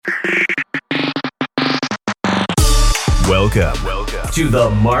Welcome to the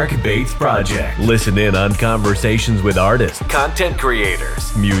Mark Bates Project. Listen in on conversations with artists, content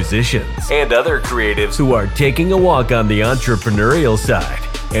creators, musicians, and other creatives who are taking a walk on the entrepreneurial side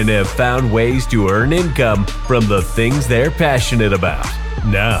and have found ways to earn income from the things they're passionate about.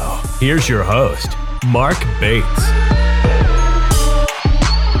 Now, here's your host, Mark Bates.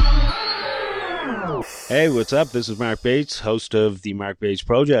 Hey, what's up? This is Mark Bates, host of the Mark Bates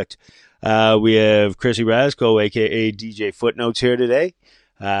Project. We have Krissy Rasko, aka DJ Footnotes, here today,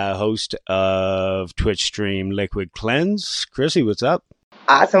 host of Twitch stream Liquid Cleanse. Krissy, what's up?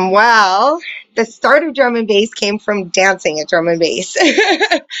 Awesome. Well, the start of drum and bass came from dancing at drum and bass.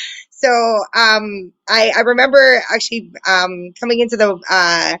 So I remember actually coming into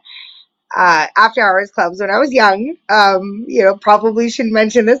the after hours clubs when I was young. Probably shouldn't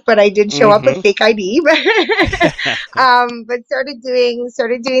mention this, but I did show up with fake ID. But started doing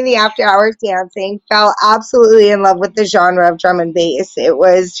the after hours dancing. Fell absolutely in love with the genre of drum and bass. It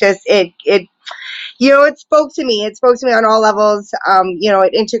was just it spoke to me. It spoke to me on all levels.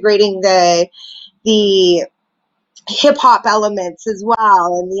 Integrating the hip hop elements as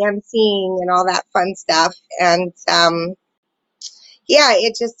well, and the emceeing and all that fun stuff. And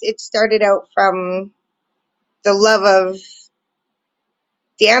it started out from the love of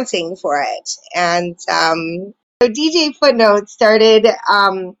dancing for it. And so DJ Footnotes started,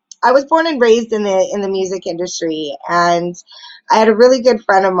 I was born and raised in the music industry, and I had a really good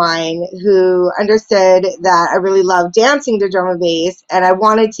friend of mine who understood that I really loved dancing to drum and bass, and I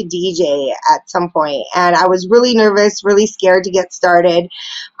wanted to DJ at some point. And I was really nervous, really scared to get started.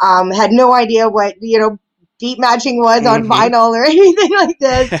 Had no idea what, beat matching was on vinyl or anything like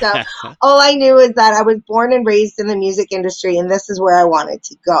this. So all I knew is that I was born and raised in the music industry, and this is where I wanted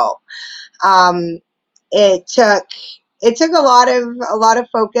to go. It took a lot of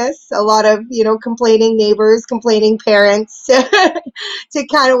focus, a lot of, complaining neighbors, complaining parents to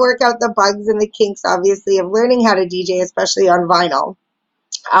kind of work out the bugs and the kinks, obviously, of learning how to DJ, especially on vinyl.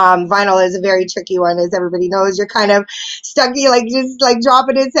 Vinyl is a very tricky one, as everybody knows. You're kind of stuck, just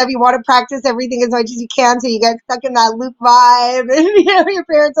dropping it stuff. You want to practice everything as much as you can, so you get stuck in that loop vibe. And your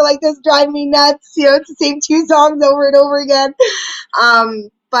parents are like, "This drive me nuts." It's the same two songs over and over again.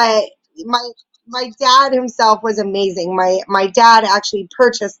 But my dad himself was amazing. My dad actually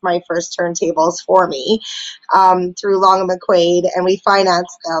purchased my first turntables for me through Long and McQuaid, and we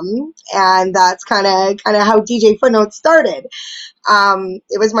financed them. And that's kind of how DJ Footnotes started.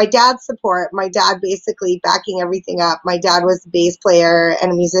 It was my dad's support, my dad basically backing everything up. My dad was a bass player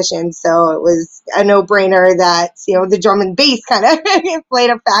and a musician, so it was a no-brainer that, the drum and bass kind of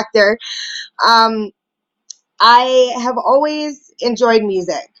played a factor. I have always enjoyed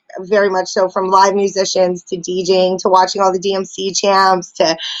music, very much so, from live musicians to DJing to watching all the DMC champs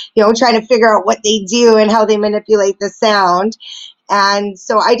to, trying to figure out what they do and how they manipulate the sound. And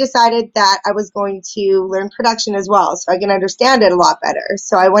so I decided that I was going to learn production as well, so I can understand it a lot better.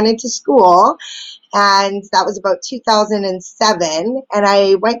 So I went into school, and that was about 2007, and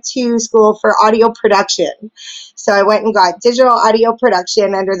I went to school for audio production. So I went and got digital audio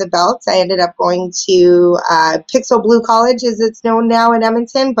production under the belt. I ended up going to Pixel Blue College, as it's known now in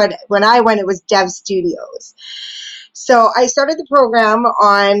Edmonton, but when I went, it was Dev Studios. So I started the program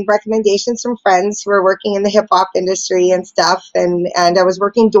on recommendations from friends who were working in the hip-hop industry and stuff, and I was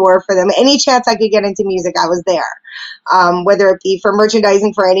working door for them. Any chance I could get into music, I was there, whether it be for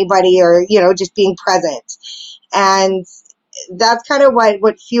merchandising for anybody or, just being present. And that's kind of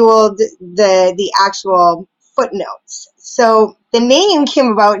what fueled the actual Footnotes. So the name came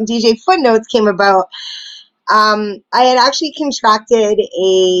about, and DJ Footnotes came about. I had actually contracted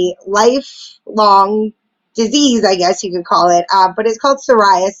a lifelong disease, I guess you could call it, but it's called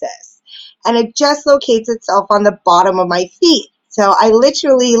psoriasis, and it just locates itself on the bottom of my feet. So I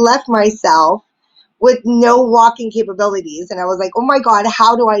literally left myself with no walking capabilities, and I was like, oh my God,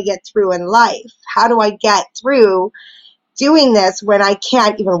 how do I get through in life? How do I get through doing this when I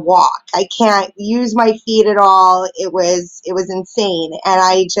can't even walk? I can't use my feet at all. It was insane. And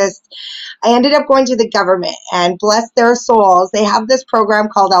I ended up going to the government, and bless their souls, they have this program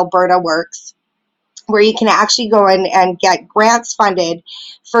called Alberta Works, where you can actually go in and get grants funded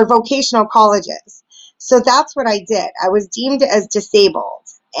for vocational colleges. So that's what I did. I was deemed as disabled,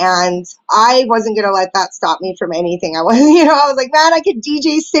 and I wasn't going to let that stop me from anything. I was like, man, I could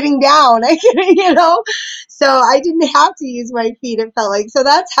DJ sitting down. So I didn't have to use my feet, it felt like. So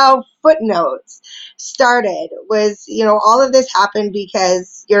that's how Footnotes started, was, all of this happened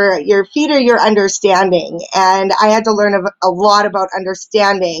because your feet are your understanding. And I had to learn a lot about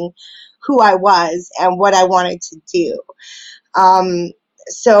understanding who I was and what I wanted to do.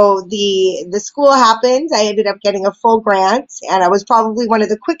 So the school happened. I ended up getting a full grant, and I was probably one of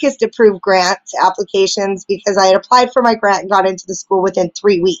the quickest approved grant applications because I had applied for my grant and got into the school within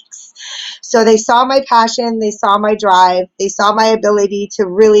 3 weeks. So they saw my passion, they saw my drive, they saw my ability to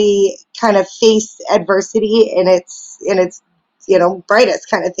really kind of face adversity in its brightest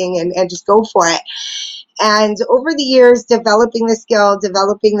kind of thing, and just go for it. And over the years, developing the skill,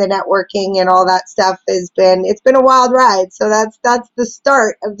 developing the networking and all that stuff it's been a wild ride. So that's the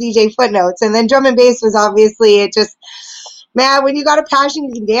start of DJ Footnotes. And then drum and bass was obviously, it just, man, when you got a passion,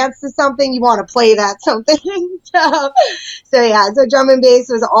 you can dance to something, you want to play that something. So drum and bass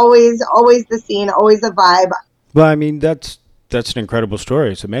was always the scene, always the vibe. Well, I mean, that's an incredible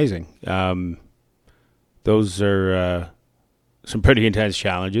story. It's amazing. Those are some pretty intense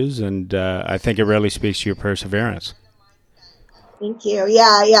challenges, and I think it really speaks to your perseverance. Thank you.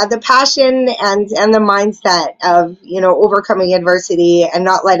 Yeah. The passion and the mindset of, overcoming adversity and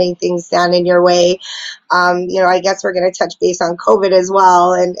not letting things stand in your way. I guess we're going to touch base on COVID as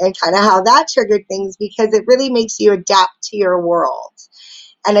well, and kind of how that triggered things, because it really makes you adapt to your world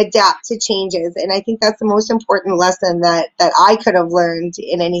and adapt to changes. And I think that's the most important lesson that I could have learned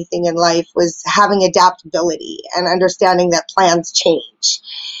in anything in life, was having adaptability and understanding that plans change.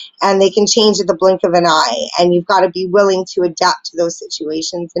 And they can change at the blink of an eye, and you've got to be willing to adapt to those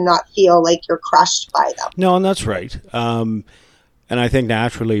situations and not feel like you're crushed by them. No, and that's right. And I think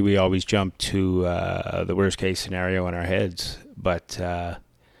naturally we always jump to the worst case scenario in our heads, but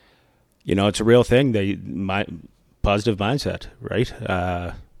it's a real thing. Positive mindset, right?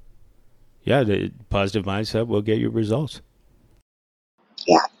 The positive mindset will get you results.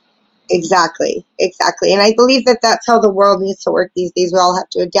 Yeah. Exactly. And I believe that that's how the world needs to work these days. We all have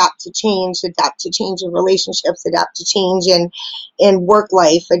to adapt to change in relationships, adapt to change in work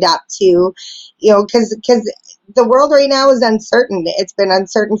life, adapt to, because the world right now is uncertain. It's been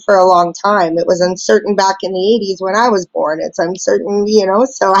uncertain for a long time. It was uncertain back in the 80s when I was born. It's uncertain,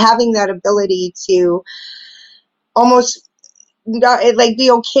 so having that ability to almost not,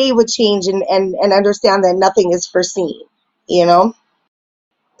 be okay with change and understand that nothing is foreseen,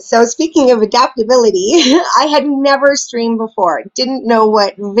 So speaking of adaptability, I had never streamed before. Didn't know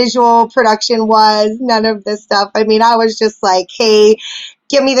what visual production was, none of this stuff. I mean, I was just like, hey,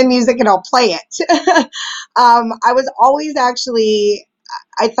 give me the music and I'll play it. I was always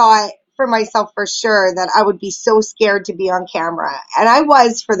I thought for myself for sure that I would be so scared to be on camera. And I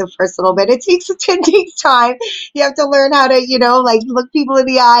was for the first little bit. It takes time. You have to learn how to, look people in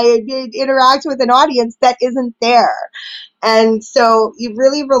the eye and interact with an audience that isn't there. And so you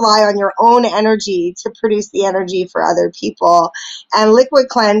really rely on your own energy to produce the energy for other people. And Liquid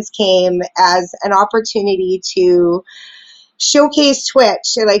Cleanse came as an opportunity to showcase Twitch,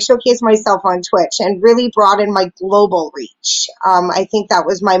 showcase myself on Twitch and really broaden my global reach. I think that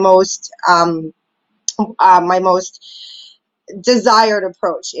was my most desired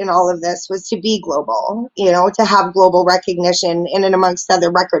approach in all of this, was to be global, to have global recognition in and amongst other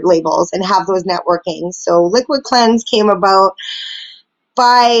record labels and have those networking. So Liquid Cleanse came about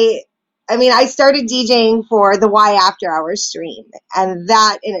I started DJing for the Y After Hours stream, and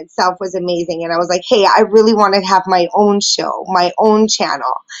that in itself was amazing. And I was like, hey, I really want to have my own show, my own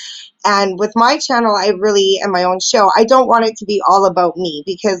channel. And with my channel, and my own show, I don't want it to be all about me,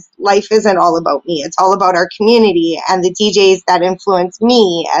 because life isn't all about me. It's all about our community and the DJs that influence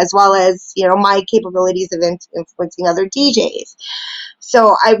me, as well as, my capabilities of influencing other DJs.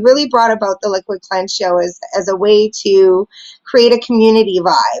 So I really brought about the Liquid Cleanse show as a way to create a community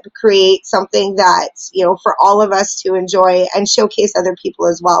vibe, create something that, for all of us to enjoy and showcase other people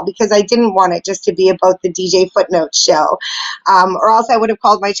as well, because I didn't want it just to be about the DJ Footnotes show, or else I would have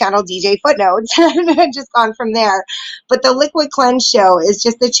called my channel DJ Footnotes and just gone from there. But the Liquid Cleanse show is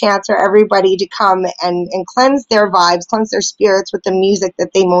just a chance for everybody to come and cleanse their vibes, cleanse their spirits with the music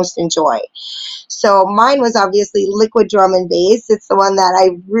that they most enjoy. So mine was obviously liquid drum and bass. It's the one that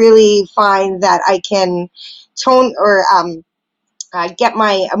I really find that I can tone or get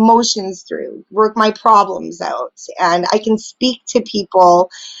my emotions through, work my problems out, and I can speak to people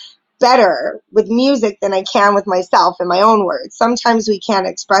better with music than I can with myself in my own words. Sometimes we can't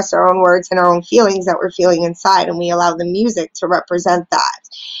express our own words and our own feelings that we're feeling inside, and we allow the music to represent that.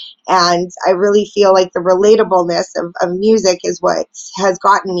 And I really feel like the relatableness of music is what has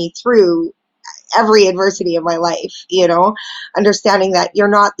gotten me through every adversity of my life, understanding that you're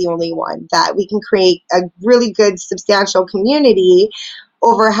not the only one, that we can create a really good, substantial community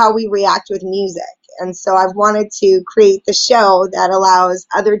over how we react with music. And so I've wanted to create the show that allows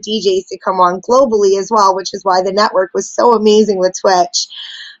other DJs to come on globally as well, which is why the network was so amazing with Twitch.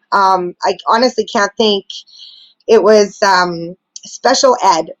 I honestly can't think. It was Special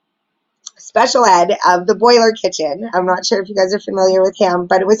Ed of the Boiler Kitchen. I'm not sure if you guys are familiar with him,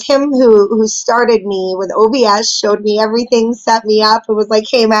 but it was him who started me with OBS, showed me everything, set me up. It was like,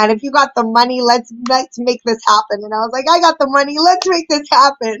 hey man, if you got the money, let's make this happen. And I was like, I got the money, let's make this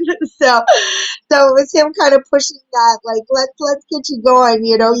happen. So it was him kind of pushing that, like, let's get you going.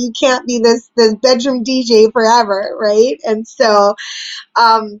 You can't be this bedroom DJ forever, right? And so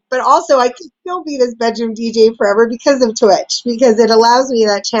but also I could still be this bedroom DJ forever because of Twitch, because it allows me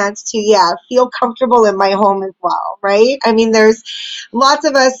that chance to, feel comfortable in my home as well, right? I mean, there's lots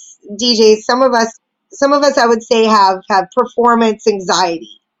of us DJs, some of us I would say have performance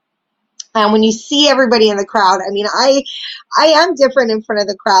anxiety. And when you see everybody in the crowd, I mean, I am different in front of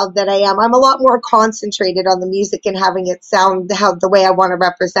the crowd than I am. I'm a lot more concentrated on the music and having it sound the way I want to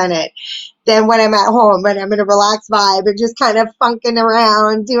represent it than when I'm at home, when I'm in a relaxed vibe and just kind of funking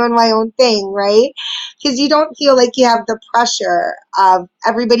around, doing my own thing, right? Because you don't feel like you have the pressure of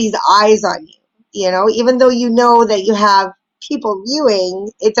everybody's eyes on you, even though you know that you have people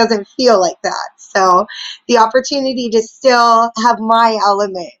viewing, it doesn't feel like that. So the opportunity to still have my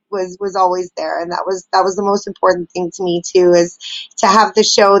element was always there, and that was the most important thing to me too, is to have the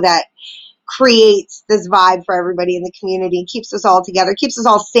show that creates this vibe for everybody in the community, keeps us all together, keeps us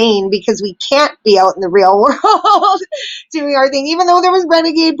all sane, because we can't be out in the real world doing our thing, even though there was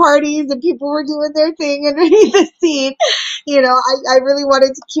renegade parties and people were doing their thing underneath the scene. I really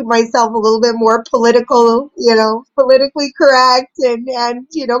wanted to keep myself a little bit more political, politically correct and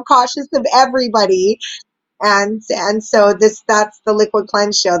cautious of everybody. And so that's the Liquid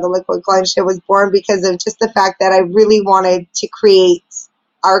Cleanse show. The Liquid Cleanse show was born because of just the fact that I really wanted to create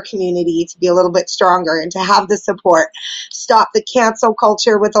our community to be a little bit stronger and to have the support, stop the cancel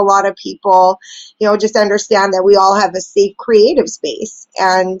culture with a lot of people, just understand that we all have a safe creative space.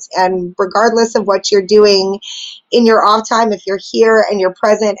 And regardless of what you're doing in your off time, if you're here and you're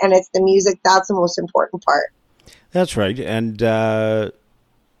present and it's the music, that's the most important part. That's right. And so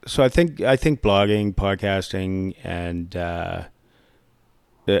I think blogging, podcasting, and I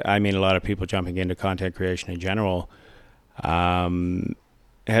mean, a lot of people jumping into content creation in general,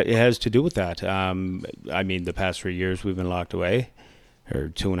 it has to do with that. I mean, the past 3 years we've been locked away, or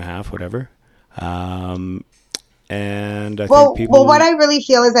 2.5, whatever. And I think people... Well, what I really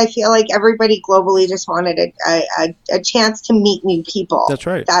feel is I feel like everybody globally just wanted a chance to meet new people. That's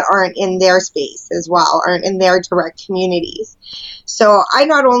right. That aren't in their space as well, aren't in their direct communities. So I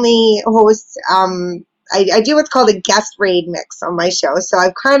not only host... I do what's called a guest raid mix on my show. So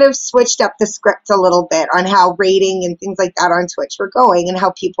I've kind of switched up the script a little bit on how rating and things like that on Twitch were going and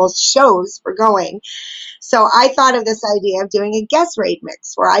how people's shows were going. So I thought of this idea of doing a guest raid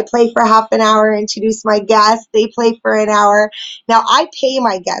mix where I play for half an hour, introduce my guests, they play for an hour. Now I pay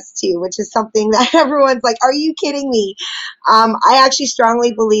my guests too, which is something that everyone's like, are you kidding me? I actually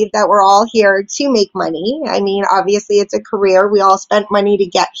strongly believe that we're all here to make money. I mean, obviously it's a career. We all spent money to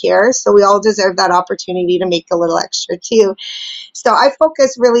get here, so we all deserve that opportunity to make a little extra too. So I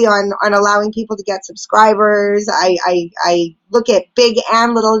focus really on allowing people to get subscribers. I look at big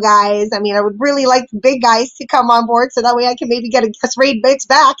and little guys. I mean, I would really like the big guys to come on board so that way I can maybe get a guest raid mix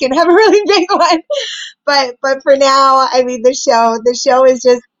back and have a really big one. But for now, I mean, the show is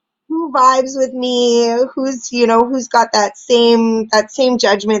just who vibes with me, who's got that same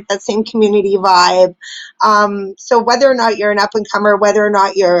judgment, that same community vibe. So whether or not you're an up and comer, whether or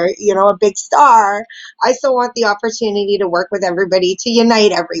not you're, a big star, I still want the opportunity to work with everybody, to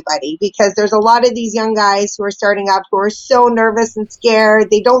unite everybody, because there's a lot of these young guys who are starting up who are so nervous and scared.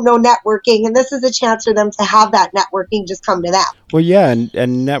 They don't know networking, and this is a chance for them to have that networking just come to them. Well, yeah, and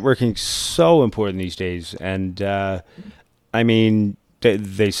networking's so important these days. And I mean,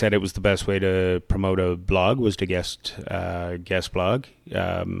 they said it was the best way to promote a blog was to guest blog.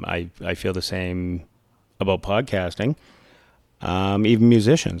 I feel the same about podcasting. Even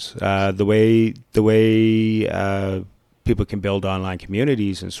musicians, the way people can build online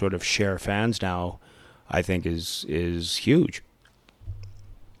communities and sort of share fans now, I think is huge.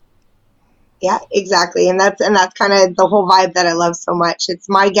 Yeah, exactly. And that's kind of the whole vibe that I love so much. It's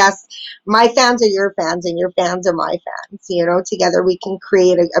my guests, my fans are your fans, and your fans are my fans. Together we can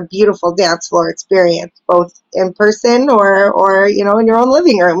create a beautiful dance floor experience, both in person or in your own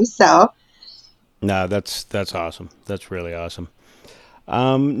living room. So no, that's awesome. That's really awesome.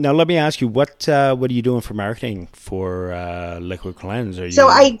 Now, let me ask you, what are you doing for marketing for Liquid Cleanse? Are So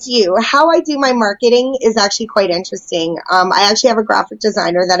you I do. How I do my marketing is actually quite interesting. I actually have a graphic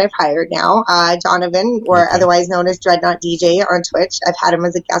designer that I've hired now, Donovan, or okay? otherwise known as Dreadnought DJ on Twitch. I've had him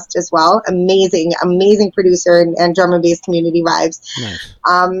as a guest as well. Amazing, amazing producer and drum and bass community vibes.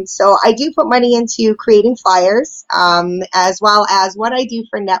 Nice. So I do put money into creating flyers, as well as what I do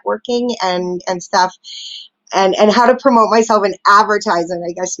for networking and stuff. And how to promote myself in advertising,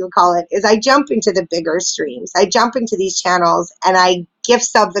 I guess you would call it, is I jump into the bigger streams. I jump into these channels and I gift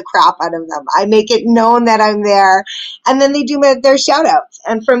sub the crap out of them. I make it known that I'm there, and then they do their shout outs.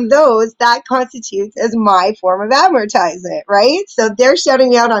 And from those, that constitutes as my form of advertisement, right? So they're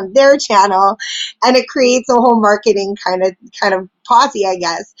shouting me out on their channel, and it creates a whole marketing kind of posse, I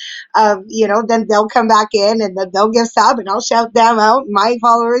guess. Then they'll come back in and then they'll give sub and I'll shout them out, my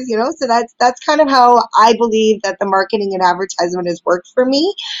followers, so that's kind of how I believe that the marketing and advertisement has worked for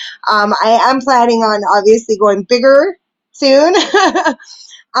me. I am planning on obviously going bigger soon.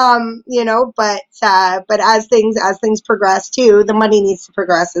 But as things progress too, the money needs to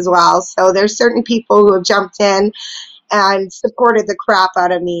progress as well. So there's certain people who have jumped in and supported the crap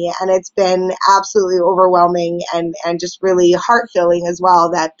out of me, and it's been absolutely overwhelming and just really heart-filling as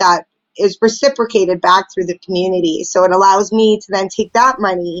well that is reciprocated back through the community. So it allows me to then take that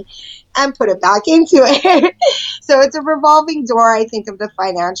money and put it back into it. So it's a revolving door, I think, of the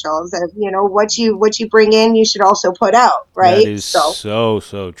financials. And what you bring in, you should also put out, right? That is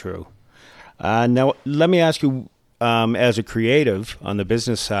so true. Now, let me ask you, as a creative on the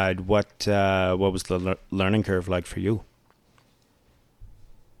business side, what was the learning curve like for you?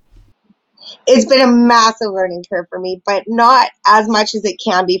 It's been a massive learning curve for me, but not as much as it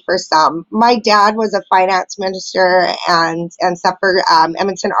can be for some. My dad was a finance minister and stuff for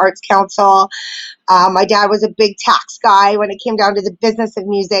Edmonton Arts Council. My dad was a big tax guy when it came down to the business of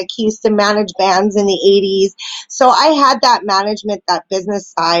music. He used to manage bands in the 80s. So I had that management, that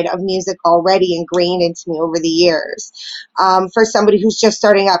business side of music already ingrained into me over the years. For somebody who's just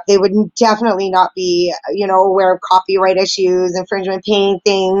starting up, they would definitely not be, aware of copyright issues, infringement, paying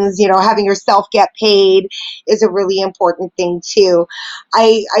things, having yourself get paid is a really important thing too.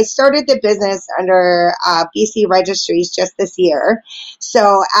 I started the business under BC Registries just this year.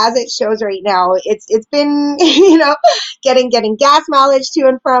 So as it shows right now, it's been, getting gas mileage to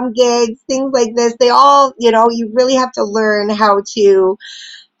and from gigs, things like this. They all, you really have to learn how to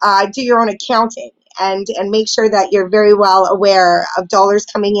do your own accounting and make sure that you're very well aware of dollars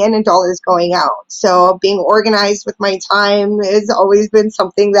coming in and dollars going out. So being organized with my time has always been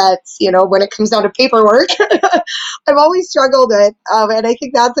something that's, when it comes down to paperwork, I've always struggled with. And I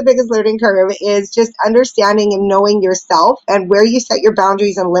think that's the biggest learning curve is just understanding and knowing yourself and where you set your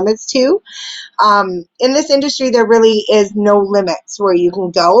boundaries and limits to. In this industry, there really is no limits where you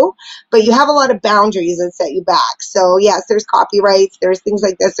can go, but you have a lot of boundaries that set you back. So yes, there's copyrights, there's things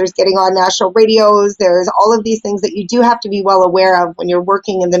like this, there's getting on national radios, there's all of these things that you do have to be well aware of when you're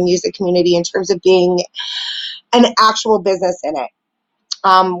working in the music community in terms of being an actual business in it.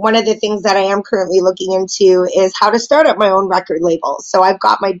 One of the things that I am currently looking into is how to start up my own record label. So I've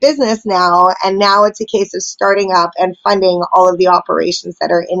got my business now, and now it's a case of starting up and funding all of the operations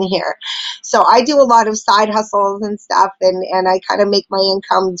that are in here. So I do a lot of side hustles and stuff, and I kind of make my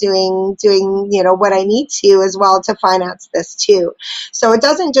income doing what I need to as well to finance this too. So it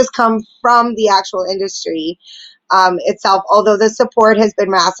doesn't just come from the actual industry itself, although the support has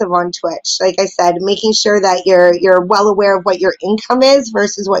been massive on Twitch. Like I said, making sure that you're well aware of what your income is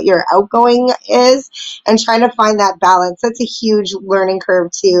versus what your outgoing is, and trying to find that balance. That's a huge learning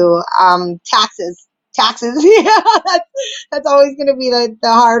curve too. Taxes, yeah, that's always going to be the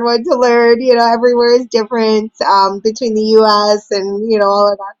hard one to learn. Everywhere is different between the U.S. and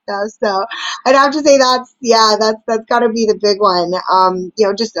all of that stuff. So I'd have to say that's got to be the big one.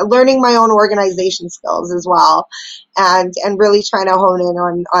 Just learning my own organization skills as well, and really trying to hone in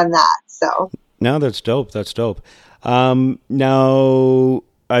on that. So no, that's dope. That's dope. Now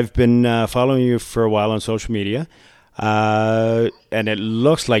I've been following you for a while on social media, and it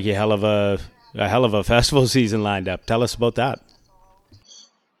looks like a hell of a festival season lined up. Tell us about that.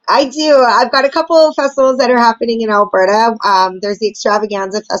 I do. I've got a couple of festivals that are happening in Alberta. There's the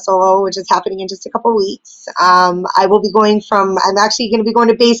Extravaganza Festival, which is happening in just a couple of weeks. I'm actually going to be going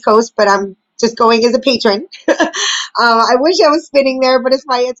to Base Coast, but I'm just going as a patron. I wish I was spinning there, but it's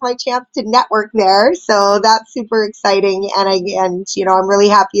my chance to network there. So that's super exciting. And I'm really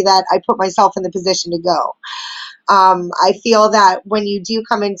happy that I put myself in the position to go. I feel that when you do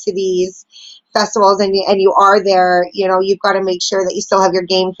come into these festivals and you are there, you've got to make sure that you still have your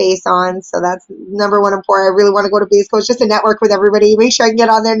game face on. So that's number one important. I really want to go to Bass Coast just to network with everybody, make sure I can get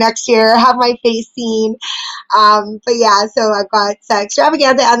on there next year, have my face seen. But yeah, so I've got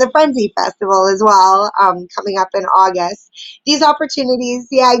Extravaganza and the Frenzy Festival as well, coming up in August. These opportunities,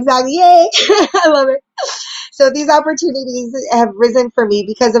 yeah, exactly. Yay. I love it. So these opportunities have risen for me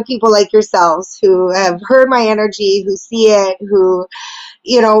because of people like yourselves who have heard my energy, who see it, who,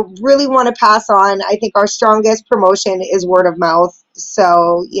 really want to pass on. I think our strongest promotion is word of mouth.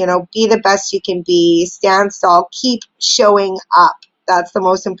 So, be the best you can be, stand tall, keep showing up. That's the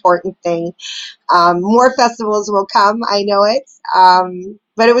most important thing. More festivals will come, I know it.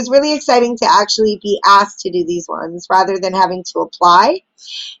 But it was really exciting to actually be asked to do these ones rather than having to apply.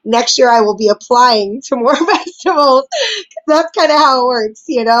 Next year I will be applying to more festivals. That's kind of how it works,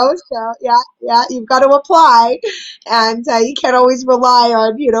 So yeah, you've got to apply, and you can't always rely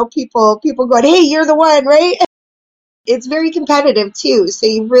on people going, hey, you're the one, right? It's very competitive too, so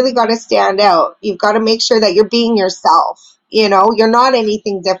you've really got to stand out. You've got to make sure that you're being yourself. You're not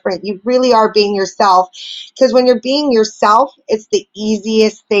anything different. You really are being yourself, because when you're being yourself, it's the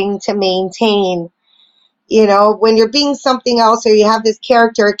easiest thing to maintain. When you're being something else or you have this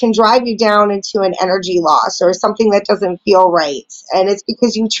character, it can drive you down into an energy loss or something that doesn't feel right. And it's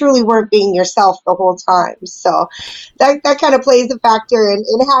because you truly weren't being yourself the whole time. So that kind of plays a factor in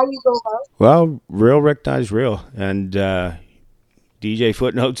how you go about. Well, real recognized real. And DJ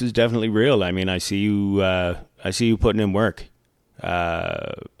Footnotes is definitely real. I mean, I see you putting in work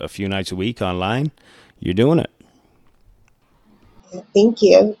a few nights a week online. You're doing it. Thank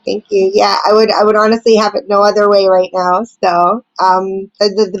you. Yeah, I would honestly have it no other way right now. So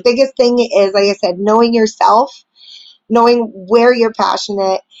the biggest thing is, like I said, knowing yourself, knowing where you're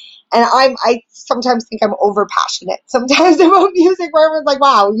passionate. And I sometimes think I'm over passionate sometimes about music, where everyone's like,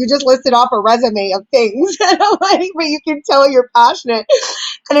 wow, you just listed off a resume of things. And I'm like, but you can tell you're passionate.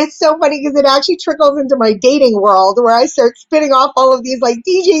 And it's so funny because it actually trickles into my dating world, where I start spitting off all of these like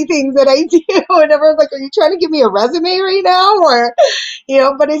DJ things that I do. And everyone's like, are you trying to give me a resume right now? Or,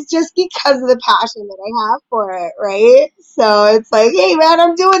 but it's just because of the passion that I have for it, right? So it's like, hey man,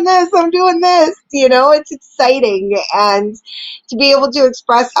 I'm doing this. It's exciting. And to be able to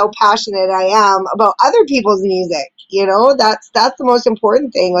express how passionate I am about other people's music, that's the most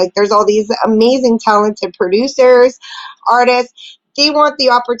important thing. Like, there's all these amazing, talented producers, artists. They want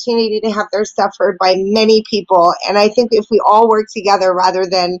the opportunity to have their stuff heard by many people. And I think if we all work together rather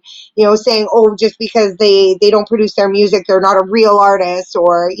than, saying, oh, just because they don't produce their music, they're not a real artist,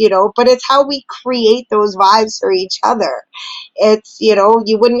 or, but it's how we create those vibes for each other. It's,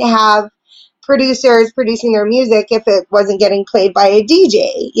 you wouldn't have producers producing their music if it wasn't getting played by a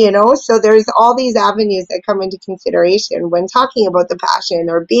DJ, so there's all these avenues that come into consideration when talking about the passion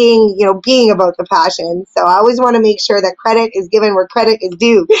or being about the passion. So I always want to make sure that credit is given where credit is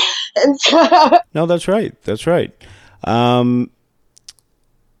due. And so no, that's right. And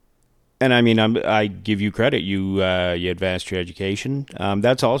I mean, I give you credit. You advanced your education.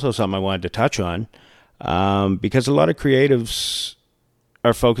 That's also something I wanted to touch on, because a lot of creatives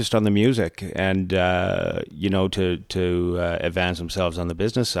are focused on the music, and to advance themselves on the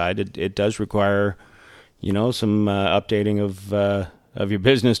business side, it does require some updating of your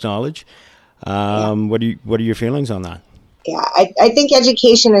business knowledge. What are your feelings on that? Yeah, I think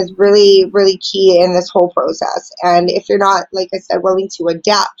education is really, really key in this whole process. And if you're not, like I said, willing to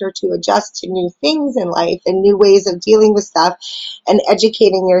adapt or to adjust to new things in life and new ways of dealing with stuff and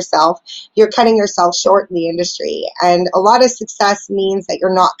educating yourself, you're cutting yourself short in the industry. And a lot of success means that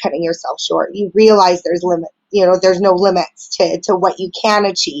you're not cutting yourself short. You realize there's limits. There's no limits to what you can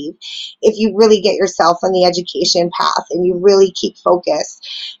achieve if you really get yourself on the education path and you really keep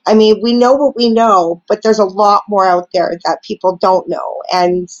focused. I mean, we know what we know, but there's a lot more out there that people don't know.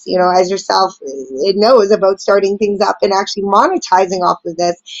 And, as yourself, it knows about starting things up and actually monetizing off of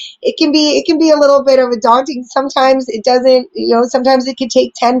this. It can be a little bit of a daunting. Sometimes it doesn't, sometimes it could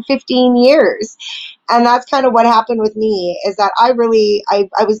take 10, 15 years. And that's kind of what happened with me, is that I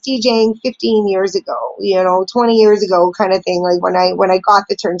was DJing 15 years ago, 20 years ago kind of thing. Like when I got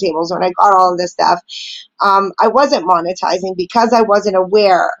the turntables, when I got all of this stuff, I wasn't monetizing because I wasn't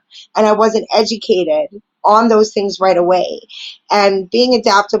aware and I wasn't educated on those things right away. And being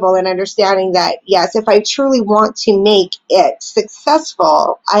adaptable and understanding that, yes, if I truly want to make it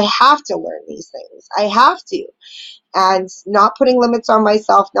successful, I have to learn these things. I have to. and not putting limits on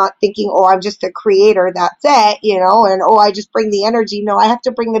myself, not thinking, oh, I'm just a creator, that's it, and oh, I just bring the energy. No, I have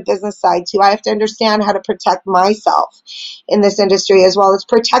to bring the business side too. I have to understand how to protect myself in this industry, as well as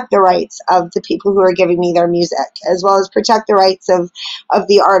protect the rights of the people who are giving me their music, as well as protect the rights of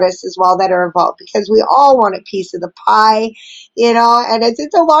the artists as well that are involved, because we all want a piece of the pie, and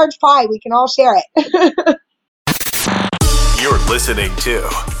it's a large pie. We can all share it. You're listening to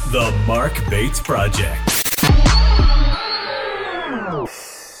The Mark Bates Project.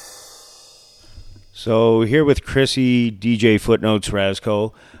 So here with Krissy, DJ Footnotes,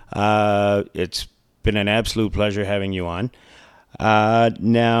 Rasko. It's been an absolute pleasure having you on.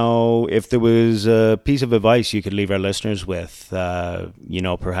 Now, if there was a piece of advice you could leave our listeners with,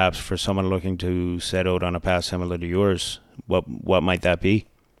 perhaps for someone looking to set out on a path similar to yours, what might that be?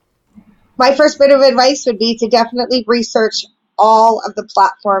 My first bit of advice would be to definitely research all of the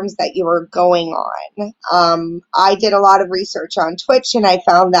platforms that you are going on. I did a lot of research on Twitch, and I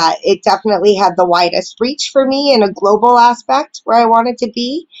found that it definitely had the widest reach for me in a global aspect where I wanted to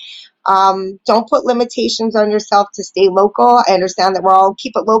be. Don't put limitations on yourself to stay local. I understand that we're all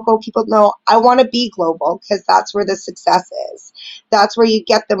keep it local. People know I want to be global, because that's where the success is. That's where you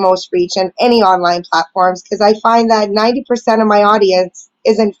get the most reach in any online platforms, because I find that 90% of my audience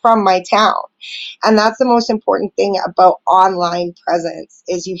isn't from my town. And that's the most important thing about online presence,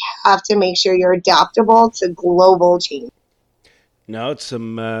 is you have to make sure you're adaptable to global change. No, it's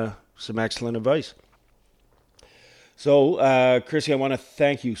some excellent advice. So, Krissy, I want to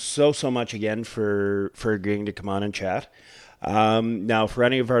thank you so much again for agreeing to come on and chat. Now, for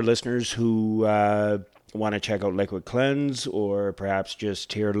any of our listeners who want to check out Liquid Cleanse, or perhaps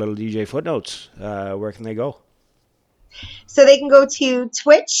just hear a little DJ Footnotes, where can they go? So they can go to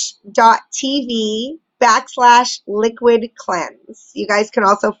twitch.tv/Liquid Cleanse. You guys can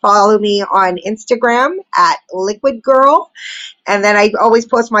also follow me on Instagram at Liquid Girl. And then I always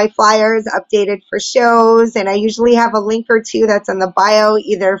post my flyers updated for shows. And I usually have a link or two that's in the bio,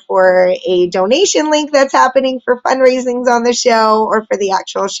 either for a donation link that's happening for fundraisings on the show, or for the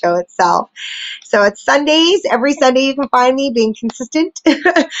actual show itself. So it's Sundays. Every Sunday you can find me being consistent,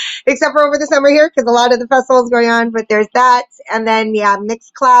 except for over the summer here, because a lot of the festivals going on. But there's that. And then,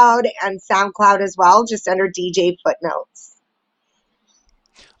 Mixcloud and SoundCloud as well, just under DJ Footnotes.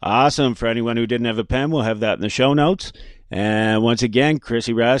 Awesome. For anyone who didn't have a pen, we'll have that in the show notes. And once again,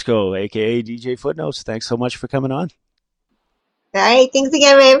 Krissy Rasko, a.k.a. DJ Footnotes, thanks so much for coming on. All right. Thanks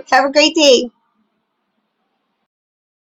again, babe. Have a great day.